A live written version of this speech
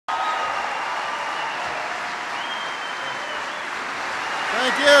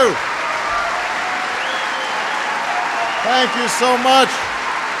Thank you. Thank you so much.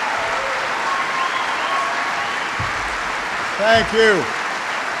 Thank you.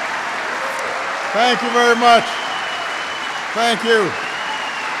 Thank you very much. Thank you.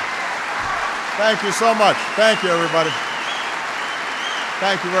 Thank you so much. Thank you, everybody.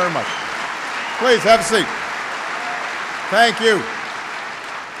 Thank you very much. Please have a seat. Thank you.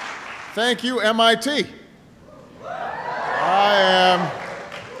 Thank you, MIT.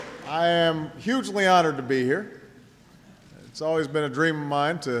 I am hugely honored to be here. It's always been a dream of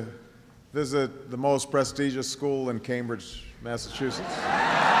mine to visit the most prestigious school in Cambridge, Massachusetts.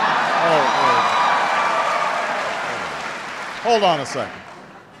 Hold on a second.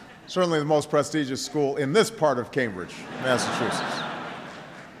 Certainly the most prestigious school in this part of Cambridge, Massachusetts.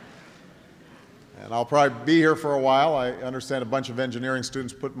 And I'll probably be here for a while. I understand a bunch of engineering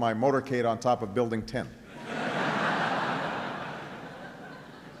students put my motorcade on top of Building 10.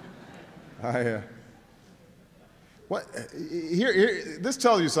 This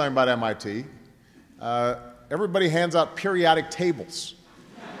tells you something about MIT. Everybody hands out periodic tables.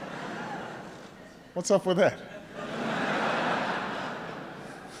 What's up with that?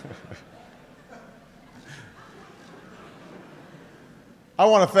 I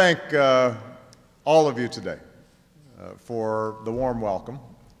want to thank all of you today for the warm welcome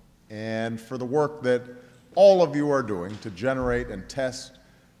and for the work that all of you are doing to generate and test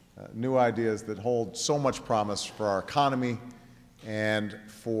new ideas that hold so much promise for our economy and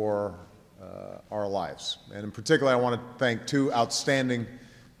for our lives. And in particular, I want to thank two outstanding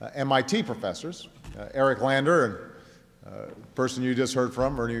MIT professors, Eric Lander and the person you just heard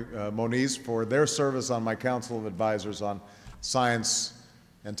from, Ernie Moniz, for their service on my Council of Advisors on Science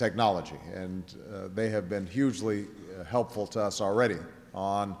and Technology. And they have been hugely helpful to us already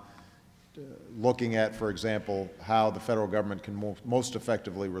on looking at, for example, how the federal government can most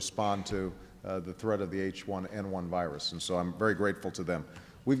effectively respond to the threat of the H1N1 virus. And so I'm very grateful to them.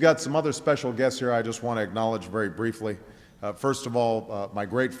 We've got some other special guests here I just want to acknowledge very briefly. First of all, my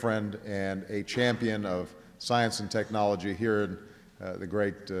great friend and a champion of science and technology here in the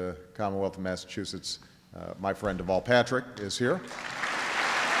great Commonwealth of Massachusetts, my friend Deval Patrick is here.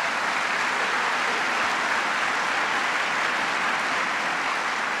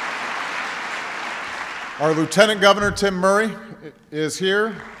 Our Lieutenant Governor, Tim Murray, is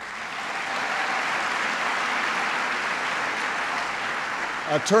here.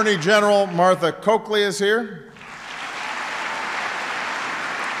 Attorney General Martha Coakley is here.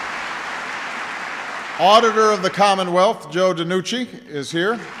 Auditor of the Commonwealth, Joe DiNucci, is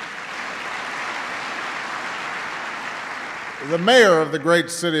here. The Mayor of the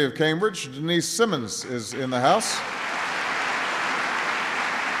great city of Cambridge, Denise Simmons, is in the house.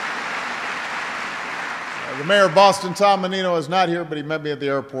 The Mayor of Boston, Tom Menino, is not here, but he met me at the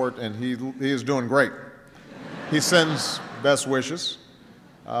airport, and he is doing great. He sends best wishes.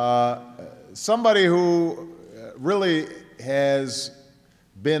 Somebody who really has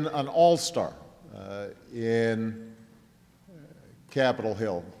been an all-star in Capitol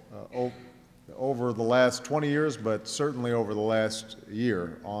Hill over the last 20 years, but certainly over the last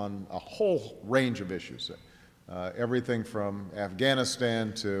year on a whole range of issues. Everything from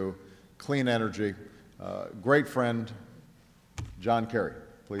Afghanistan to clean energy. Great friend, John Kerry.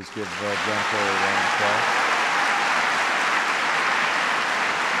 Please give John Kerry a round of applause.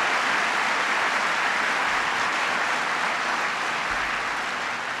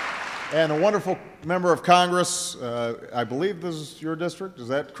 And a wonderful member of Congress, I believe this is your district, is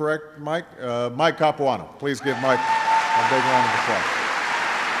that correct, Mike? Mike Capuano. Please give Mike a big round of applause.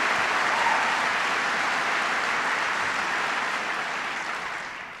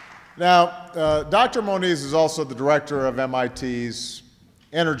 Now, Dr. Moniz is also the director of MIT's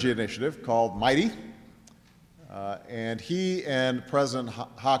energy initiative called MIGHTY, and he and President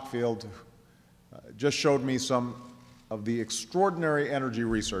Hockfield just showed me some of the extraordinary energy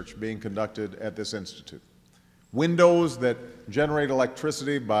research being conducted at this institute. Windows that generate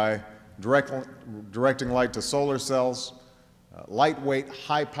electricity by directing light to solar cells, lightweight,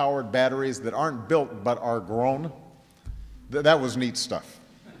 high-powered batteries that aren't built but are grown. That was neat stuff.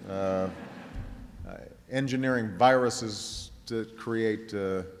 Engineering viruses to create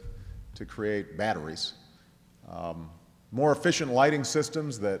batteries. More efficient lighting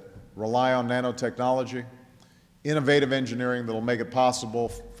systems that rely on nanotechnology. Innovative engineering that will make it possible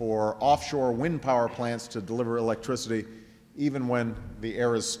for offshore wind power plants to deliver electricity even when the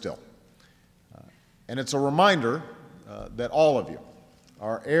air is still. And it's a reminder that all of you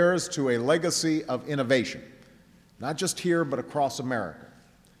are heirs to a legacy of innovation, not just here but across America,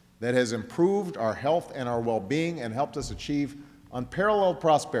 that has improved our health and our well-being and helped us achieve unparalleled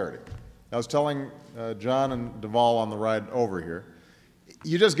prosperity. I was telling John and Deval on the ride over here,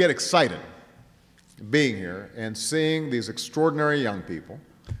 you just get excited being here and seeing these extraordinary young people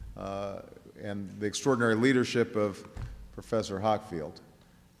and the extraordinary leadership of Professor Hockfield,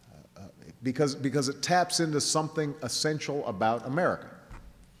 because it taps into something essential about America.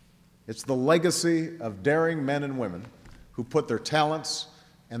 It's the legacy of daring men and women who put their talents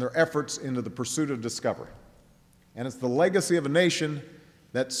and their efforts into the pursuit of discovery. And it's the legacy of a nation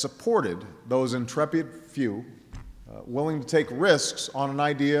that supported those intrepid few willing to take risks on an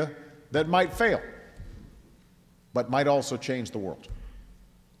idea that might fail, but might also change the world.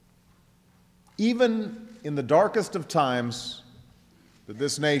 Even in the darkest of times that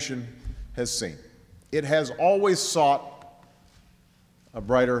this nation has seen, it has always sought a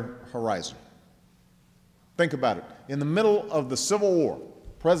brighter horizon. Think about it. In the middle of the Civil War,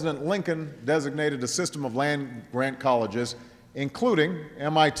 President Lincoln designated a system of land-grant colleges, including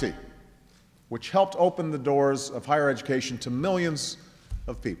MIT, which helped open the doors of higher education to millions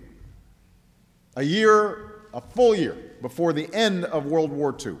of people. A full year before the end of World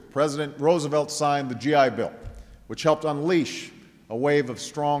War II, President Roosevelt signed the GI Bill, which helped unleash a wave of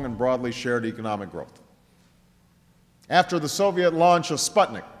strong and broadly shared economic growth. After the Soviet launch of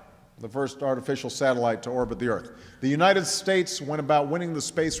Sputnik, the first artificial satellite to orbit the Earth, the United States went about winning the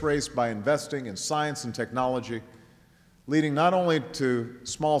space race by investing in science and technology, leading not only to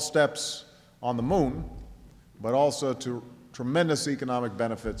small steps on the moon, but also to tremendous economic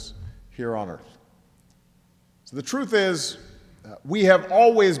benefits here on Earth. So the truth is, we have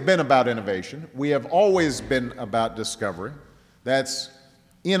always been about innovation. We have always been about discovery. That's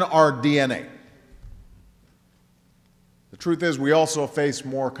in our DNA. The truth is, we also face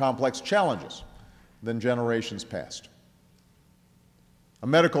more complex challenges than generations past. A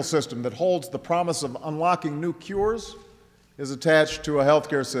medical system that holds the promise of unlocking new cures is attached to a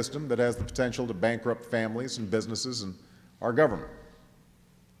healthcare system that has the potential to bankrupt families and businesses and our government.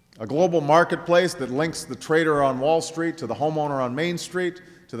 A global marketplace that links the trader on Wall Street to the homeowner on Main Street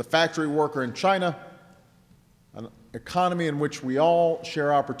to the factory worker in China. An economy in which we all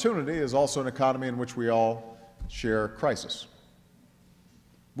share opportunity is also an economy in which we all share crisis.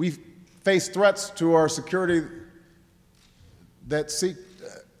 We face threats to our security that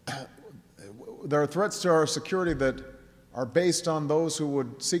there are threats to our security that are based on those who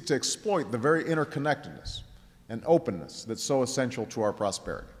would seek to exploit the very interconnectedness and openness that's so essential to our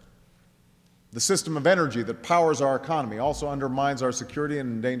prosperity. The system of energy that powers our economy also undermines our security and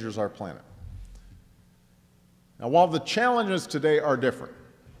endangers our planet. Now, while the challenges today are different,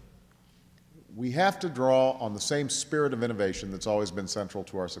 we have to draw on the same spirit of innovation that's always been central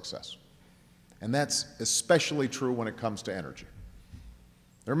to our success. And that's especially true when it comes to energy.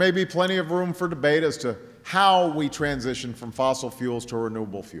 There may be plenty of room for debate as to how we transition from fossil fuels to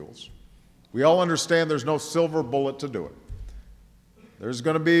renewable fuels. We all understand there's no silver bullet to do it. There's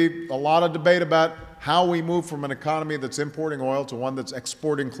going to be a lot of debate about how we move from an economy that's importing oil to one that's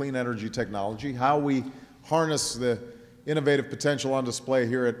exporting clean energy technology, how we harness the innovative potential on display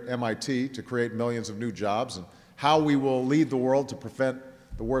here at MIT to create millions of new jobs, and how we will lead the world to prevent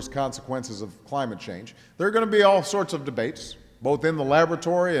the worst consequences of climate change. There are going to be all sorts of debates, both in the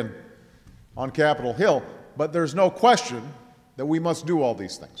laboratory and on Capitol Hill, but there's no question that we must do all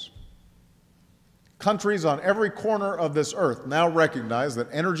these things. Countries on every corner of this earth now recognize that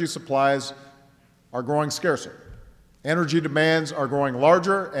energy supplies are growing scarcer. Energy demands are growing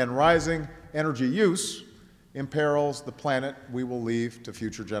larger, and rising energy use imperils the planet we will leave to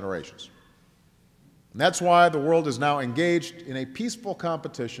future generations. And that's why the world is now engaged in a peaceful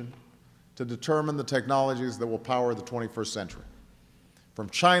competition to determine the technologies that will power the 21st century. From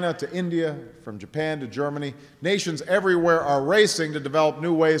China to India, from Japan to Germany, nations everywhere are racing to develop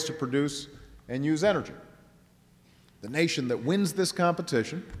new ways to produce and use energy. The nation that wins this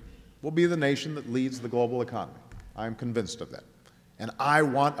competition will be the nation that leads the global economy. I am convinced of that. And I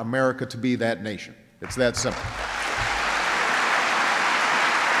want America to be that nation. It's that simple.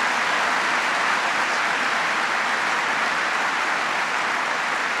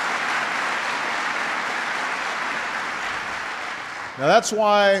 Now, that's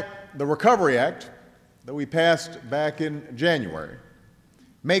why the Recovery Act that we passed back in January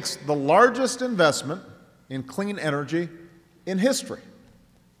makes the largest investment in clean energy in history,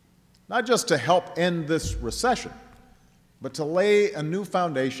 not just to help end this recession, but to lay a new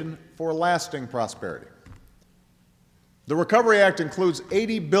foundation for lasting prosperity. The Recovery Act includes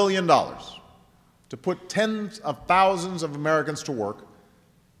 $80 billion to put tens of thousands of Americans to work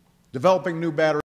developing new battery